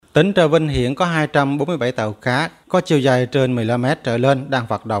Tỉnh Trà Vinh hiện có 247 tàu cá có chiều dài trên 15 mét trở lên đang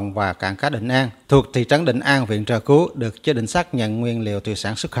hoạt động và cảng cá Định An thuộc thị trấn Định An, huyện Trà Cú được chế định xác nhận nguyên liệu thủy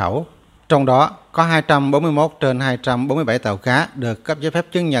sản xuất khẩu. Trong đó có 241 trên 247 tàu cá được cấp giấy phép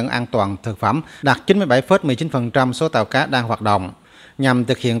chứng nhận an toàn thực phẩm, đạt 97,19% số tàu cá đang hoạt động. Nhằm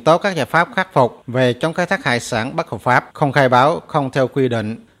thực hiện tốt các giải pháp khắc phục về chống khai thác hải sản bất hợp pháp, không khai báo, không theo quy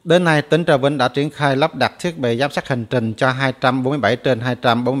định. Đến nay, tỉnh Trà Vinh đã triển khai lắp đặt thiết bị giám sát hành trình cho 247 trên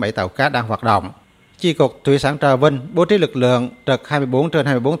 247 tàu cá đang hoạt động. Chi cục Thủy sản Trà Vinh bố trí lực lượng trực 24 trên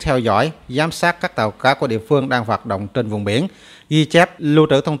 24 theo dõi, giám sát các tàu cá của địa phương đang hoạt động trên vùng biển, ghi chép, lưu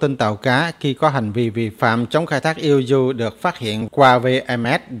trữ thông tin tàu cá khi có hành vi vi phạm chống khai thác IUU được phát hiện qua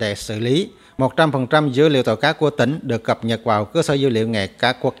VMS để xử lý. 100% dữ liệu tàu cá của tỉnh được cập nhật vào cơ sở dữ liệu nghề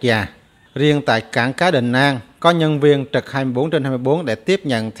cá quốc gia. Riêng tại cảng cá Định An, có nhân viên trực 24 trên 24 để tiếp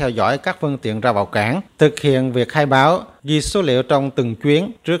nhận theo dõi các phương tiện ra vào cảng, thực hiện việc khai báo, ghi số liệu trong từng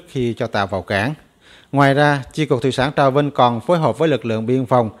chuyến trước khi cho tàu vào cảng. Ngoài ra, Chi cục Thủy sản Trà Vinh còn phối hợp với lực lượng biên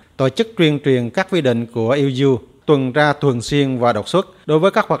phòng tổ chức tuyên truyền các quy định của IUU, tuần tra thường xuyên và đột xuất đối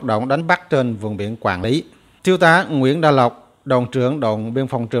với các hoạt động đánh bắt trên vùng biển quản lý. Thiếu tá Nguyễn Đa Lộc, đồn trưởng đồn biên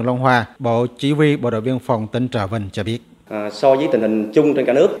phòng Trường Long Hoa, Bộ Chỉ huy Bộ đội Biên phòng tỉnh Trà Vinh cho biết. So với tình hình chung trên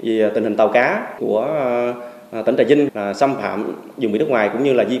cả nước, vì tình hình tàu cá của tỉnh Trà Vinh xâm phạm vùng biển nước ngoài cũng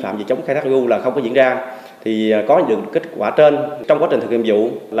như là vi phạm về chống khai thác IUU là không có diễn ra, thì có được kết quả trên. Trong quá trình thực hiện nhiệm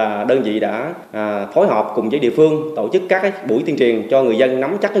vụ là đơn vị đã phối hợp cùng với địa phương tổ chức các buổi tuyên truyền cho người dân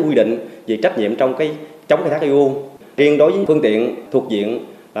nắm chắc cái quy định về trách nhiệm trong cái chống khai thác IUU. Riêng đối với phương tiện thuộc diện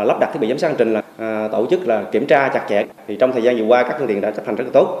là lắp đặt thiết bị giám sát hành trình là tổ chức là kiểm tra chặt chẽ. Thì trong thời gian vừa qua các phương tiện đã chấp hành rất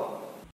là tốt.